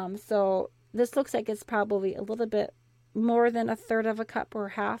 So this looks like it's probably a little bit more than 1/3 of a cup or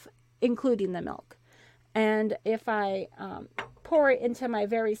half, including the milk. And if I pour it into my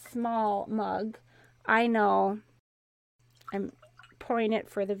very small mug, I know I'm pouring it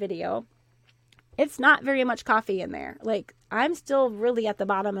for the video. It's not very much coffee in there. Like, I'm still really at the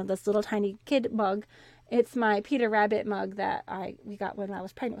bottom of this little tiny kid mug. It's my Peter Rabbit mug that we got when I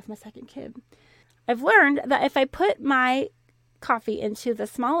was pregnant with my second kid. I've learned that if I put my coffee into the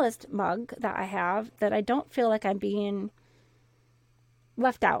smallest mug that I have, that I don't feel like I'm being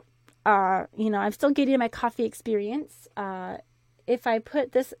left out. I'm still getting my coffee experience. If I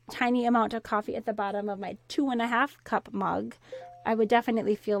put this tiny amount of coffee at the bottom of my 2.5 cup mug, I would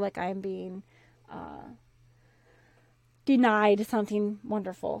definitely feel like I'm being denied something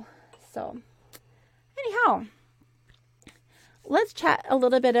wonderful. So anyhow, let's chat a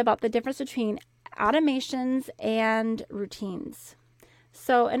little bit about the difference between automations and routines.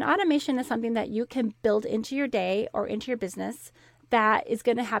 So an automation is something that you can build into your day or into your business that is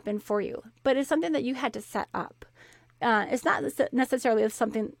going to happen for you, but it's something that you had to set up. It's not necessarily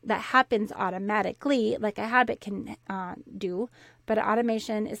something that happens automatically like a habit can do, but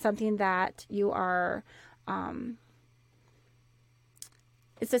automation is something that you are,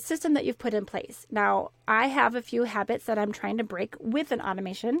 it's a system that you've put in place. Now, I have a few habits that I'm trying to break with an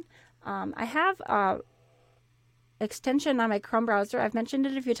automation. I have an extension on my Chrome browser. I've mentioned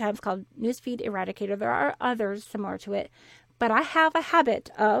it a few times, called Newsfeed Eradicator. There are others similar to it. But I have a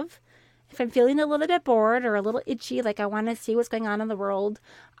habit of, if I'm feeling a little bit bored or a little itchy, like I want to see what's going on in the world,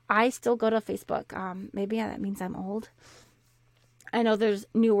 I still go to Facebook. Maybe that means I'm old. I know there's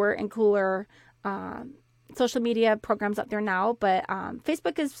newer and cooler social media programs up there now, but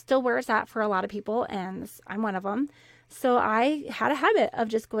Facebook is still where it's at for a lot of people, and I'm one of them. So I had a habit of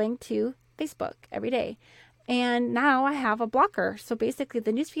just going to Facebook every day. And now I have a blocker. So basically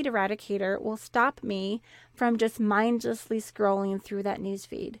the Newsfeed Eradicator will stop me from just mindlessly scrolling through that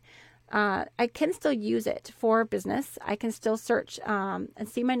newsfeed. I can still use it for business. I can still search and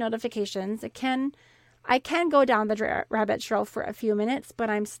see my notifications. I can go down the rabbit trail for a few minutes, but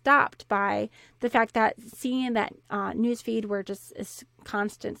I'm stopped by the fact that seeing that newsfeed where just is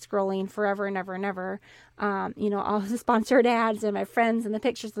constant scrolling forever and ever and ever. All the sponsored ads and my friends and the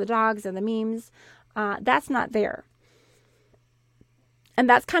pictures of the dogs and the memes. That's not there. And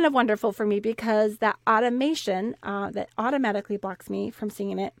that's kind of wonderful for me, because that automation that automatically blocks me from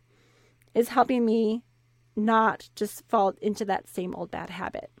seeing it is helping me not just fall into that same old bad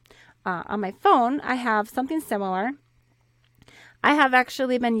habit. On my phone, I have something similar. I have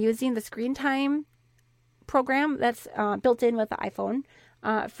actually been using the screen time program that's built in with the iPhone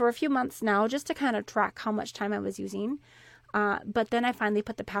for a few months now, just to kind of track how much time I was using. But then I finally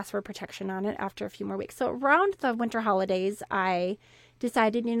put the password protection on it after a few more weeks. So around the winter holidays, I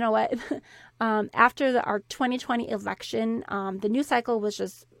decided, you know what, after our 2020 election, the news cycle was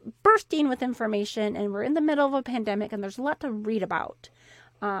just bursting with information, and we're in the middle of a pandemic, and there's a lot to read about.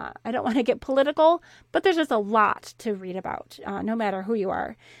 I don't want to get political, but there's just a lot to read about, no matter who you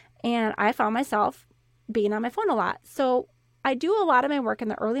are. And I found myself being on my phone a lot. So I do a lot of my work in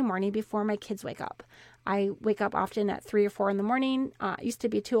the early morning before my kids wake up. I wake up often at 3 or 4 in the morning. It used to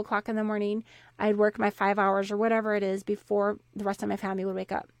be 2 o'clock in the morning. I'd work my 5 hours or whatever it is before the rest of my family would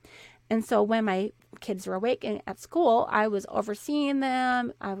wake up. And so when my kids were awake and at school, I was overseeing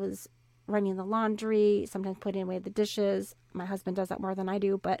them. I was running the laundry, sometimes putting away the dishes. My husband does that more than I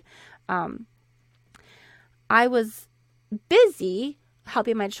do, but I was busy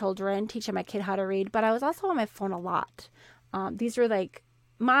helping my children, teaching my kid how to read, but I was also on my phone a lot. These are like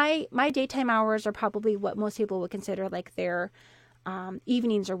my daytime hours are probably what most people would consider like their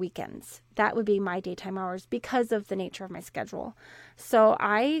evenings or weekends. That would be my daytime hours because of the nature of my schedule. So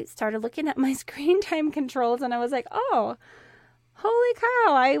I started looking at my screen time controls and I was like, oh, holy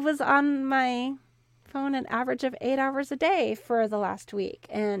cow, I was on my phone an average of 8 hours a day for the last week.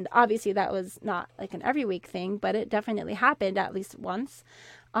 And obviously that was not like an every week thing, but it definitely happened at least once.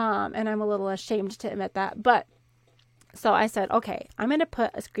 And I'm a little ashamed to admit that. But so I said, okay, I'm going to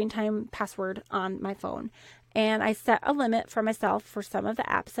put a screen time password on my phone. And I set a limit for myself for some of the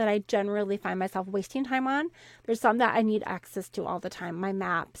apps that I generally find myself wasting time on. There's some that I need access to all the time, my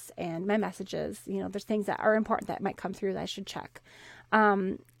maps and my messages. You know, there's things that are important that might come through that I should check.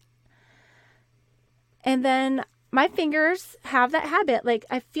 And then my fingers have that habit. Like,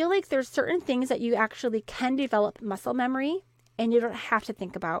 I feel like there's certain things that you actually can develop muscle memory and you don't have to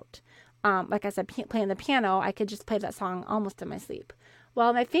think about. Like I said, playing the piano, I could just play that song almost in my sleep.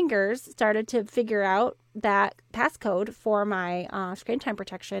 Well, my fingers started to figure out that passcode for my screen time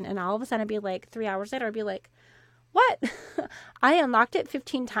protection. And all of a sudden, I'd be like 3 hours later, I'd be like, what? I unlocked it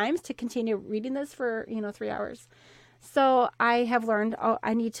 15 times to continue reading this for, 3 hours. So I have learned,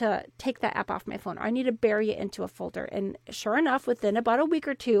 I need to take that app off my phone, or I need to bury it into a folder. And sure enough, within about a week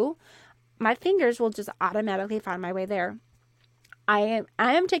or two, my fingers will just automatically find my way there. I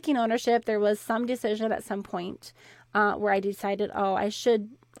am taking ownership. There was some decision at some point where I decided, I should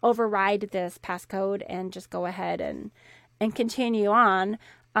override this passcode and just go ahead and continue on.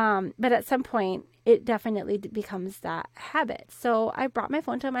 But at some point, it definitely becomes that habit. So I brought my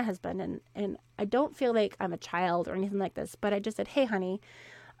phone to my husband, and I don't feel like I'm a child or anything like this, but I just said, hey, honey,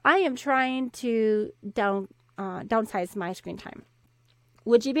 I am trying to downsize my screen time.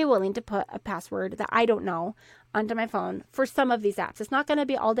 Would you be willing to put a password that I don't know onto my phone for some of these apps? It's not going to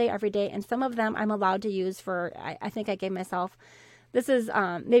be all day, every day. And some of them I'm allowed to use for, I think I gave myself, this is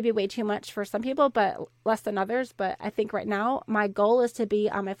maybe way too much for some people, but less than others. But I think right now my goal is to be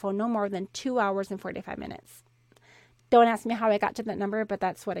on my phone no more than 2 hours and 45 minutes. Don't ask me how I got to that number, but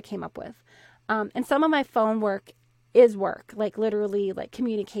that's what I came up with. And some of my phone work is work, like literally like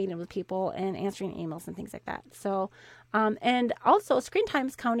communicating with people and answering emails and things like that. So, and also screen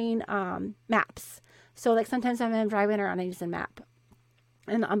time's counting maps. So like sometimes I'm driving around and using map.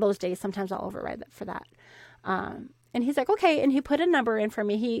 And on those days, sometimes I'll override that for that. And he's like, okay. And he put a number in for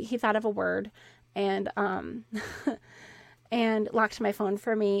me. He thought of a word and, and locked my phone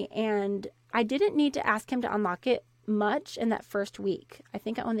for me. And I didn't need to ask him to unlock it much in that first week. I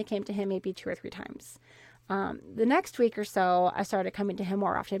think I only came to him maybe 2 or 3 times. The next week or so, I started coming to him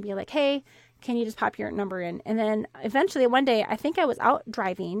more often and be like, hey, can you just pop your number in? And then eventually one day, I think I was out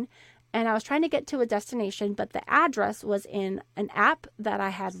driving and I was trying to get to a destination, but the address was in an app that I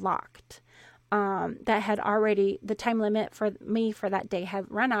had locked. That had already, the time limit for me for that day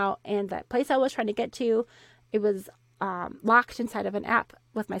had run out, and that place I was trying to get to, it was locked inside of an app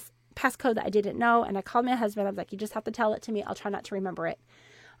with my passcode that I didn't know. And I called my husband. I was like, you just have to tell it to me. I'll try not to remember it.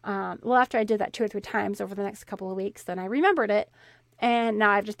 Well, after I did that 2 or 3 times over the next couple of weeks, then I remembered it. And now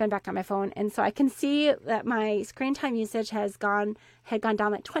I've just been back on my phone. And so I can see that my screen time usage had gone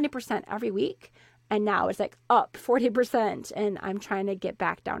down like 20% every week. And now it's like up 40%. And I'm trying to get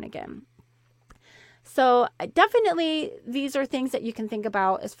back down again. So definitely these are things that you can think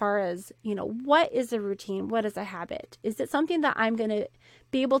about as far as, what is a routine? What is a habit? Is it something that I'm going to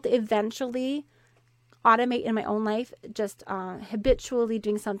be able to eventually automate in my own life, just habitually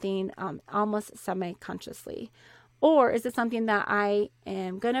doing something almost semi-consciously? Or is it something that I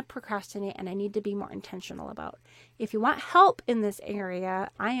am going to procrastinate and I need to be more intentional about? If you want help in this area,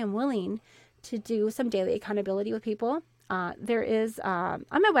 I am willing to do some daily accountability with people. There is, on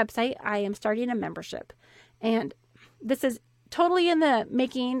my website, I am starting a membership. And this is totally in the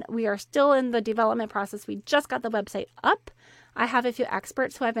making. We are still in the development process. We just got the website up. I have a few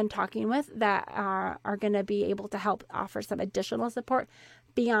experts who I've been talking with that are going to be able to help offer some additional support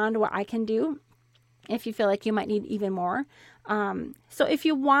beyond what I can do, if you feel like you might need even more. So if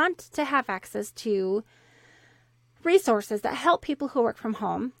you want to have access to resources that help people who work from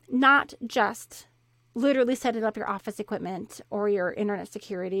home, not just literally setting up your office equipment or your internet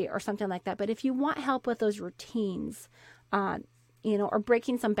security or something like that, but if you want help with those routines, or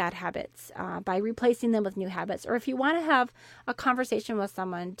breaking some bad habits by replacing them with new habits. Or if you want to have a conversation with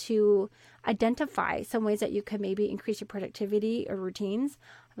someone to identify some ways that you could maybe increase your productivity or routines,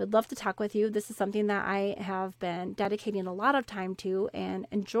 I would love to talk with you. This is something that I have been dedicating a lot of time to and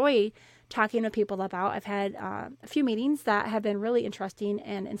enjoy talking with people about. I've had a few meetings that have been really interesting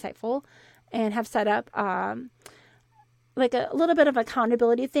and insightful, and have set up like a little bit of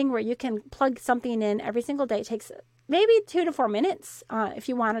accountability thing where you can plug something in every single day. It takes maybe 2 to 4 minutes. If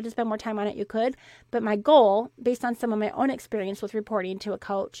you wanted to spend more time on it, you could. But my goal, based on some of my own experience with reporting to a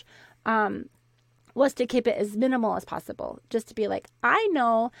coach, was to keep it as minimal as possible. Just to be like, I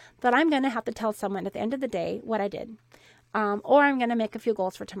know that I'm going to have to tell someone at the end of the day what I did. Or I'm going to make a few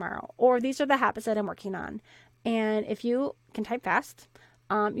goals for tomorrow. Or these are the habits that I'm working on. And if you can type fast,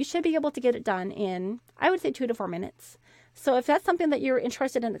 you should be able to get it done in, I would say, 2 to 4 minutes. So if that's something that you're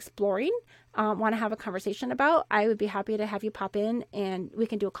interested in exploring, want to have a conversation about, I would be happy to have you pop in and we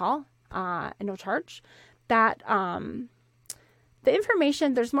can do a call at no charge. That the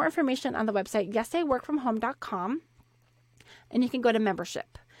information, there's more information on the website, yesIworkfromhome.com, and you can go to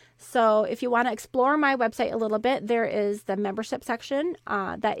membership. So if you want to explore my website a little bit, there is the membership section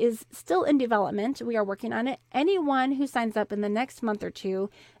that is still in development. We are working on it. Anyone who signs up in the next month or two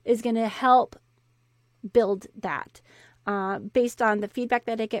is going to help build that. Based on the feedback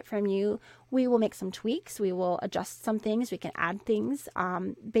that I get from you, we will make some tweaks. We will adjust some things. We can add things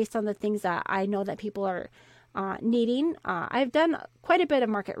based on the things that I know that people are needing. I've done quite a bit of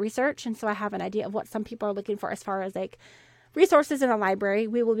market research, and so I have an idea of what some people are looking for as far as like resources in a library.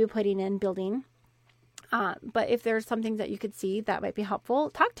 We will be putting in building. But if there's something that you could see that might be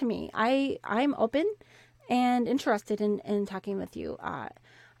helpful, talk to me. I'm open and interested in talking with you. I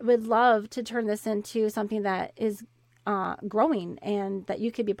would love to turn this into something that is growing and that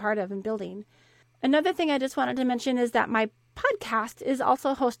you could be part of and building. Another thing I just wanted to mention is that my podcast is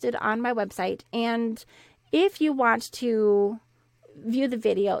also hosted on my website. And if you want to view the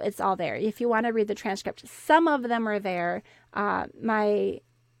video, it's all there. If you want to read the transcript, some of them are there.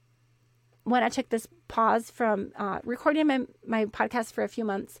 When I took this pause from recording my podcast for a few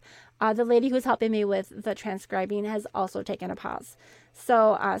months, the lady who's helping me with the transcribing has also taken a pause.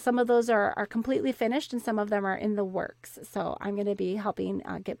 So some of those are completely finished and some of them are in the works. So I'm going to be helping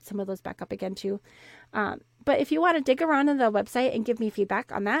get some of those back up again too. But if you want to dig around on the website and give me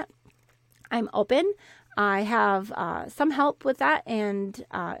feedback on that, I'm open. I have some help with that, and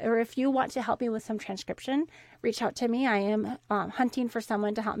or if you want to help me with some transcription, reach out to me. I am hunting for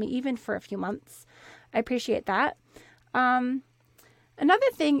someone to help me even for a few months. I appreciate that. Another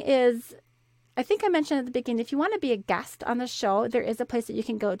thing is, I think I mentioned at the beginning, if you want to be a guest on the show, there is a place that you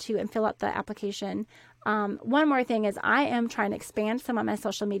can go to and fill out the application. One more thing is I am trying to expand some of my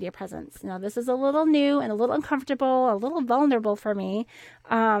social media presence. Now, this is a little new and a little uncomfortable, a little vulnerable for me.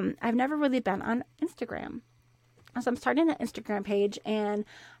 I've never really been on Instagram. So I'm starting an Instagram page, and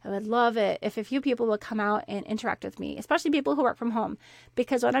I would love it if a few people would come out and interact with me, especially people who work from home,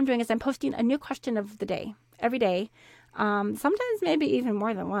 because what I'm doing is I'm posting a new question of the day every day, sometimes maybe even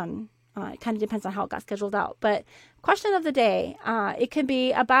more than one. It kind of depends on how it got scheduled out. But question of the day, it can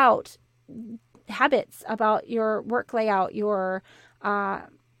be about habits, about your work layout, your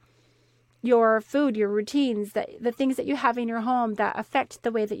food, your routines, the things that you have in your home that affect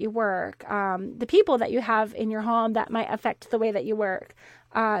the way that you work, the people that you have in your home that might affect the way that you work.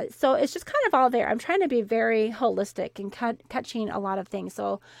 So it's just kind of all there. I'm trying to be very holistic and catching a lot of things.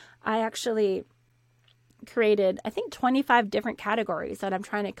 So I actually created, I think, 25 different categories that I'm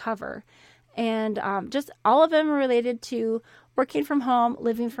trying to cover. And just all of them are related to working from home,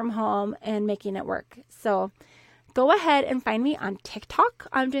 living from home, and making it work. So go ahead and find me on TikTok.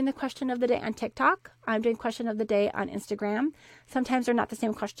 I'm doing the question of the day on TikTok. I'm doing question of the day on Instagram. Sometimes they're not the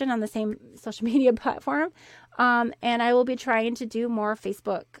same question on the same social media platform. And I will be trying to do more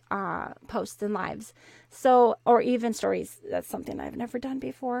Facebook posts and lives. So, or even stories. That's something I've never done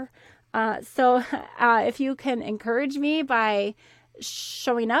before. So if you can encourage me by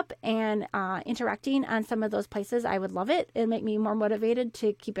showing up and interacting on some of those places, I would love it. It'd make me more motivated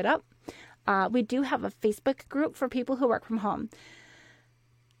to keep it up. We do have a Facebook group for people who work from home.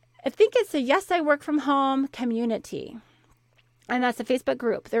 I think it's a Yes, I Work From Home community. And that's a Facebook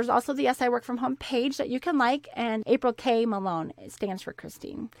group. There's also the Yes, I Work From Home page that you can like. And April K. Malone stands for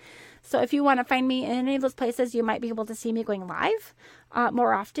Christine. So if you want to find me in any of those places, you might be able to see me going live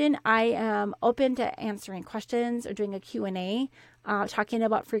more often. I am open to answering questions or doing a Q&A, talking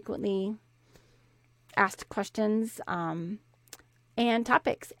about frequently asked questions and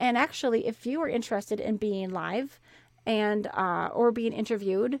topics. And actually, if you are interested in being live and or being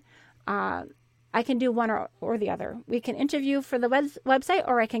interviewed, I can do one or the other. We can interview for the website,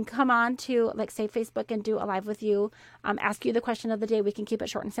 or I can come on to, like, say, Facebook and do a live with you, ask you the question of the day. We can keep it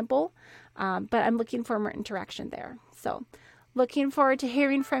short and simple, but I'm looking for more interaction there. So looking forward to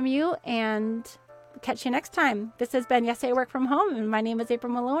hearing from you, and catch you next time. This has been Yes, I Work From Home, and my name is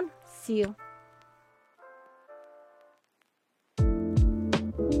April Malone. See you.